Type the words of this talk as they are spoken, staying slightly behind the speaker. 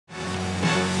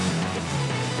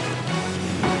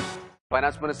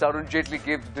Finance Minister Arun Jaitley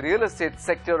gave the real estate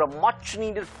sector a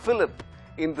much-needed fillip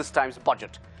in this time's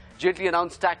budget. Jaitley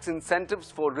announced tax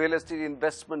incentives for real estate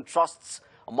investment trusts,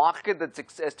 a market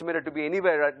that's estimated to be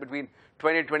anywhere at between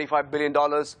 $20 and $25 billion.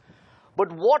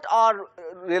 But what are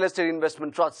real estate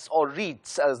investment trusts, or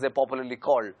REITs as they're popularly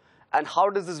called, and how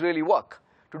does this really work?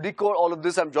 To decode all of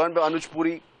this, I'm joined by Anuj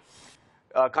Puri,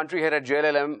 country head at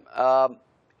JLLM.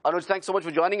 Anuj, thanks so much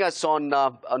for joining us on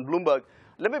Bloomberg.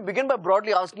 Let me begin by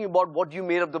broadly asking you about what you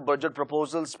made of the budget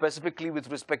proposal, specifically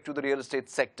with respect to the real estate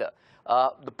sector,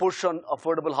 the push on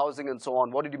affordable housing and so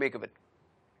on. What did you make of it?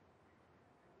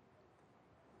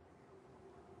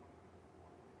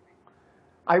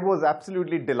 I was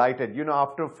absolutely delighted. You know,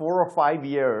 after 4 or 5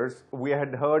 years, we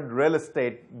had heard real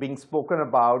estate being spoken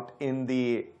about in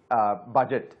the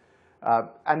budget.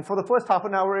 And for the first half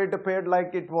an hour, it appeared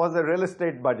like it was a real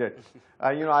estate budget.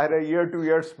 You know, I had a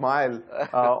year-to-year smile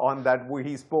on that.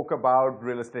 He spoke about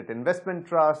real estate investment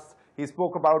trusts. He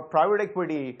spoke about private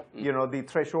equity, you know, the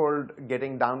threshold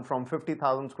getting down from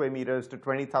 50,000 square meters to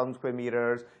 20,000 square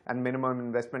meters and minimum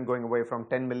investment going away from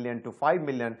 10 million to 5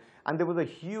 million. And there was a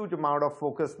huge amount of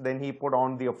focus then he put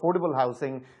on the affordable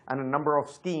housing and a number of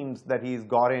schemes that he's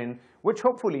got in, which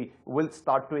hopefully will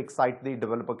start to excite the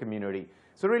developer community.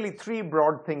 So really 3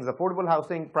 broad things: affordable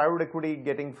housing, private equity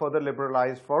getting further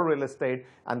liberalized for real estate,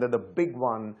 and then the big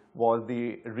one was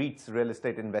the REITs, real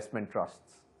estate investment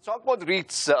trusts. Talk about the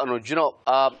REITs, Anuj. You know,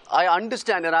 I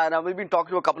understand, and I've been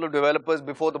talking to a couple of developers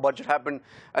before the budget happened,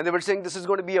 and they were saying this is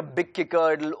going to be a big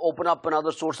kicker, it'll open up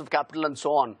another source of capital and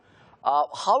so on.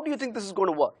 How do you think this is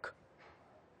going to work?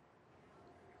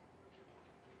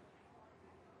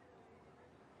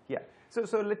 Yeah.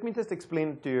 So let me just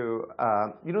explain to you,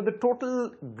 you know, the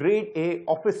total grade A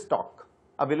office stock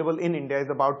available in India is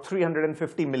about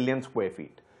 350 million square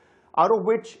feet, out of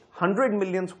which 100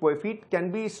 million square feet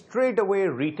can be straight away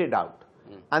REITed out.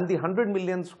 And the 100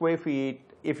 million square feet,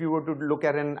 if you were to look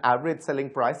at an average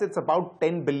selling price, it's about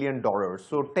 $10 billion.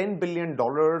 So $10 billion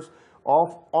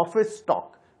of office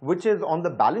stock, which is on the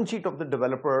balance sheet of the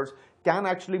developers, can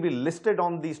actually be listed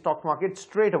on the stock market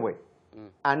straight away.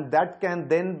 And that can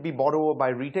then be bought over by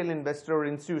retail investors,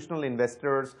 institutional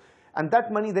investors, and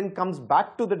that money then comes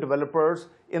back to the developers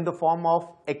in the form of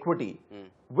equity,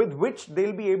 with which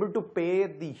they'll be able to pay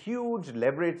the huge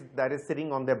leverage that is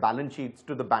sitting on their balance sheets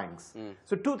to the banks.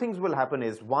 So 2 things will happen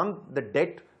is, one, the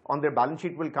debt on their balance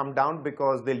sheet will come down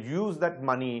because they'll use that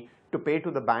money to pay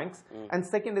to the banks. And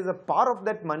second is, a part of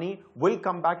that money will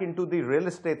come back into the real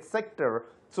estate sector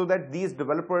so that these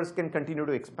developers can continue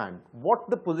to expand. What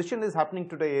the position is happening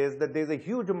today is that there's a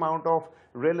huge amount of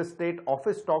real estate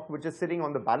office stock which is sitting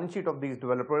on the balance sheet of these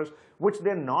developers, which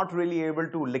they're not really able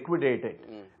to liquidate it.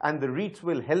 And the REITs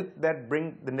will help that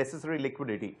bring the necessary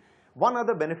liquidity. One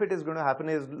other benefit is going to happen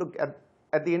is, look,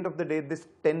 at the end of the day, this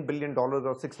 $10 billion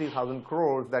or 60,000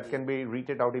 crores that can be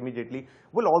REITed out immediately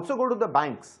will also go to the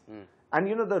banks. And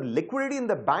you know, the liquidity in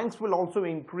the banks will also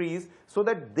increase so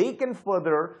that they can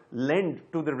further lend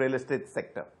to the real estate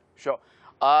sector. Sure.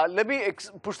 Let me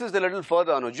push this a little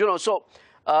further, Anuj. You know, so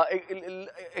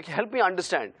help me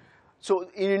understand. So,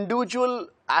 an individual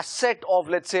asset of,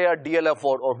 let's say, a DLF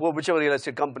or whichever real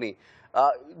estate company,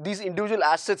 these individual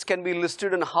assets can be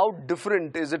listed, and how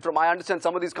different is it from? I understand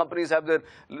some of these companies have their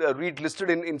REIT listed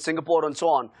in Singapore and so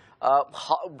on.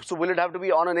 So will it have to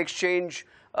be on an exchange?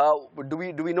 Do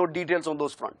we know details on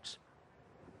those fronts?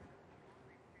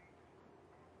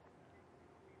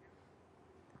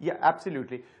 Yeah,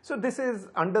 absolutely. So this is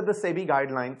under the SEBI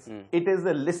guidelines. It is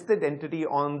a listed entity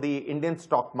on the Indian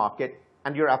stock market.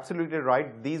 And you're absolutely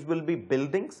right, these will be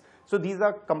buildings. So these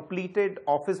are completed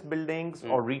office buildings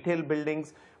or retail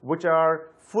buildings which are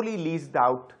fully leased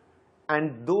out,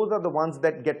 and those are the ones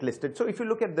that get listed. So if you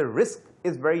look at, the risk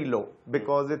is very low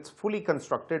because it's fully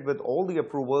constructed with all the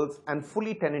approvals and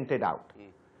fully tenanted out.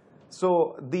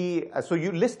 So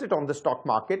you list it on the stock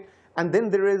market, and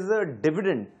then there is a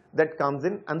dividend that comes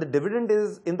in, and the dividend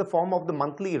is in the form of the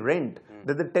monthly rent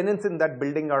that the tenants in that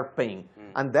building are paying.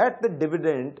 And that the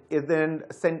dividend is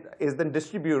then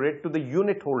distributed to the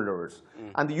unit holders.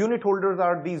 And the unit holders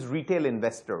are these retail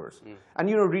investors. And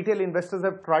you know, retail investors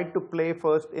have tried to play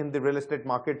first in the real estate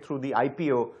market through the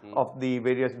IPO of the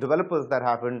various developers that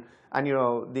happened. And you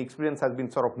know, the experience has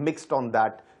been sort of mixed on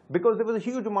that because there was a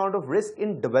huge amount of risk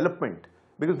in development.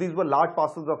 Because these were large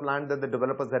parcels of land that the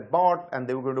developers had bought, and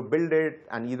they were going to build it,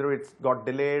 and either it's got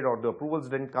delayed, or the approvals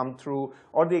didn't come through,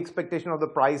 or the expectation of the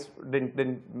price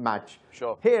didn't match.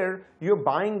 Sure. Here, you're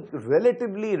buying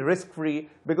relatively risk-free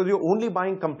because you're only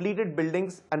buying completed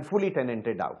buildings and fully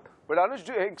tenanted out. But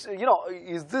Anuj, you know,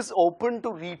 is this open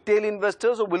to retail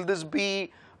investors, or will this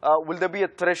be will there be a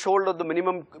threshold of the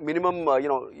minimum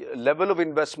level of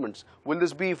investments? Will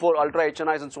this be for ultra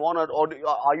HNIs and so on, or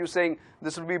are you saying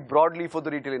this will be broadly for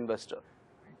the retail investor?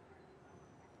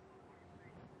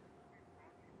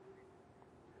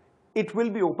 It will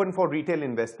be open for retail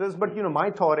investors, but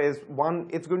my thought is, one,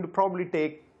 it's going to probably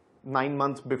take 9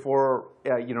 months before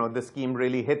the scheme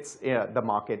really hits the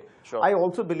market. Sure. I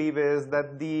also believe is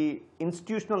that the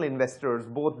institutional investors,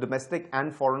 both domestic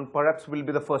and foreign, perhaps will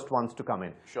be the first ones to come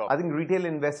in. Sure. I think retail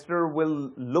investor will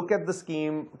look at the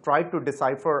scheme, try to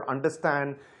decipher,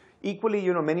 understand. Equally,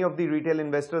 many of the retail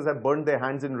investors have burned their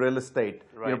hands in real estate,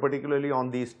 right, particularly on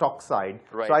the stock side.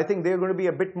 Right. So I think they're going to be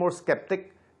a bit more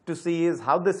skeptic to see is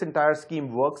how this entire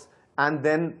scheme works, and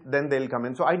then they'll come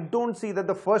in. So I don't see that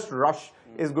the first rush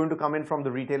is going to come in from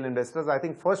the retail investors. I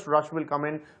think first rush will come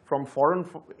in from foreign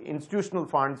institutional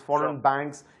funds, foreign Sure.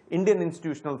 banks, Indian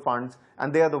institutional funds,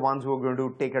 and they are the ones who are going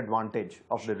to take advantage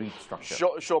of the REIT structure.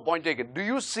 Sure, point taken. Do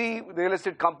you see real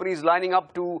estate companies lining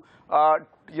up to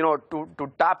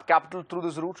tap capital through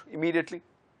this route immediately?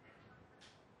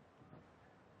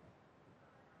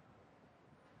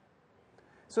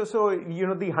 So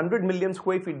the 100 million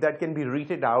square feet that can be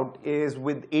REITed out is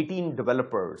with 18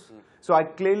 developers. So I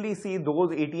clearly see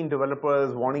those 18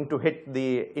 developers wanting to hit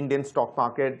the Indian stock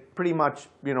market pretty much,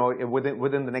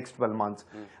 within the next 12 months.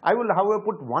 I will, however,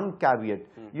 put one caveat.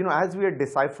 As we are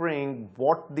deciphering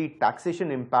what the taxation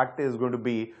impact is going to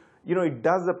be, it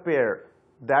does appear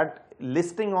that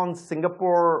listing on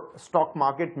Singapore stock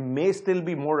market may still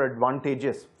be more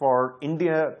advantageous for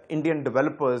Indian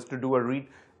developers to do a REIT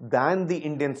than the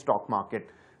Indian stock market.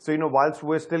 So, whilst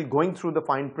we're still going through the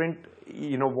fine print,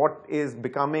 what is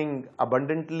becoming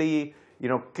abundantly,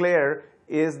 clear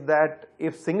is that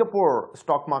if Singapore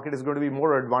stock market is going to be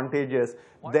more advantageous,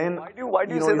 then why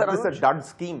do you say that, is this a dud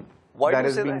scheme that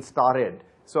has been started?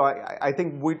 So I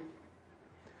think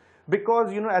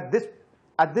because,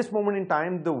 at this moment in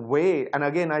time, the way, and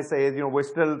again I say, we're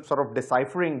still sort of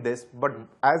deciphering this, but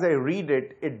as I read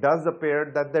it, it does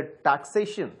appear that the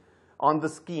taxation on the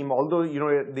scheme, although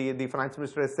the finance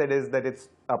minister has said is that it's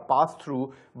a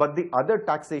pass-through, but the other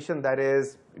taxation that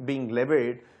is being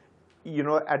levied,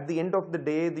 at the end of the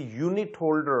day, the unit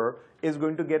holder is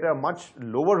going to get a much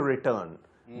lower return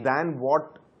than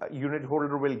what a unit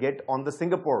holder will get on the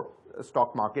Singapore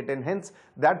stock market, and hence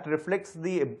that reflects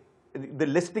the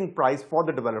listing price for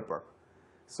the developer.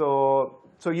 So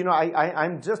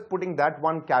I'm just putting that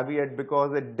one caveat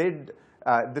because it did.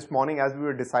 This morning, as we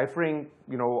were deciphering,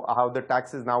 how the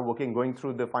tax is now working, going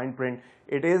through the fine print,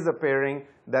 it is appearing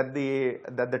that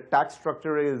the tax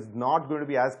structure is not going to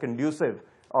be as conducive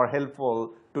or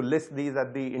helpful to list these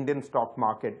at the Indian stock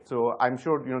market. So I'm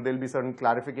sure there'll be certain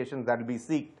clarifications that will be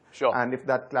sought. Sure. And if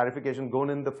that clarification goes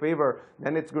in the favor,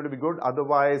 then it's going to be good.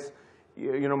 Otherwise,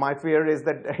 my fear is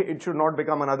that it should not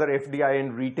become another FDI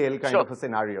in retail kind of a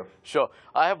scenario. Sure.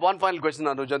 I have one final question,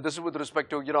 Anuj, and this is with respect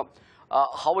to,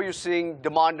 how are you seeing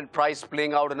demand and price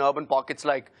playing out in urban pockets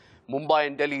like Mumbai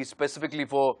and Delhi, specifically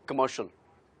for commercial?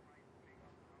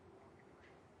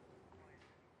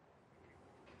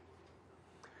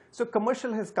 So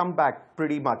commercial has come back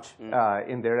pretty much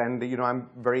in there, and I'm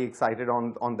very excited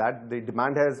on that. The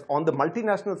demand has, on the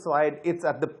multinational side, it's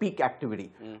at the peak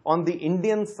activity. On the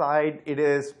Indian side, it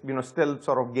is still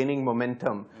sort of gaining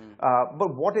momentum.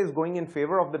 But what is going in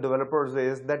favor of the developers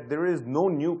is that there is no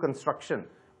new construction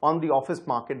on the office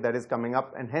market that is coming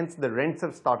up, and hence the rents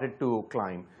have started to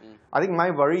climb. I think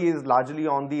my worry is largely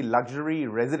on the luxury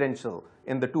residential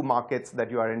in the two markets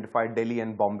that you identified, Delhi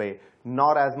and Bombay,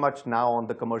 not as much now on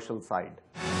the commercial side.